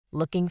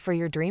Looking for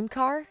your dream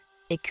car?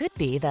 It could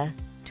be the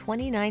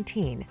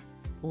 2019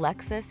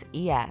 Lexus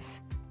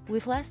ES.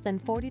 With less than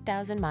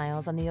 40,000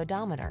 miles on the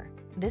odometer,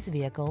 this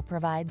vehicle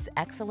provides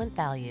excellent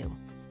value.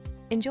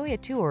 Enjoy a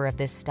tour of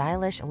this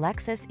stylish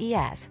Lexus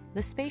ES,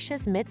 the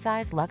spacious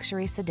midsize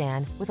luxury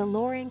sedan with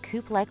alluring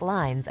coupe-like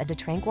lines and a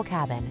tranquil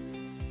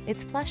cabin.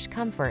 Its plush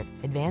comfort,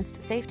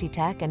 advanced safety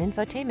tech, and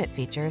infotainment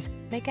features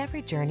make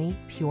every journey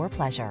pure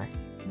pleasure.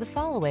 The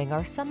following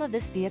are some of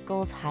this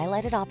vehicle's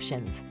highlighted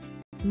options: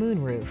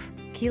 moonroof,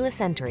 keyless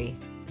entry,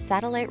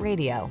 satellite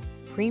radio,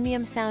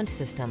 premium sound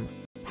system,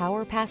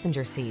 power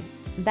passenger seat,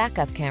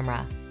 backup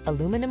camera,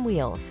 aluminum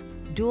wheels,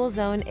 dual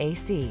zone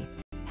AC,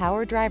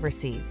 power driver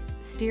seat,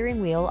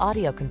 steering wheel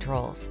audio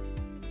controls.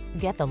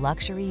 Get the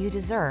luxury you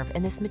deserve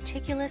in this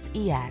meticulous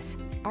ES.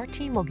 Our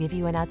team will give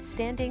you an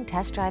outstanding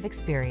test drive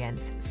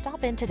experience.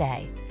 Stop in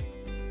today.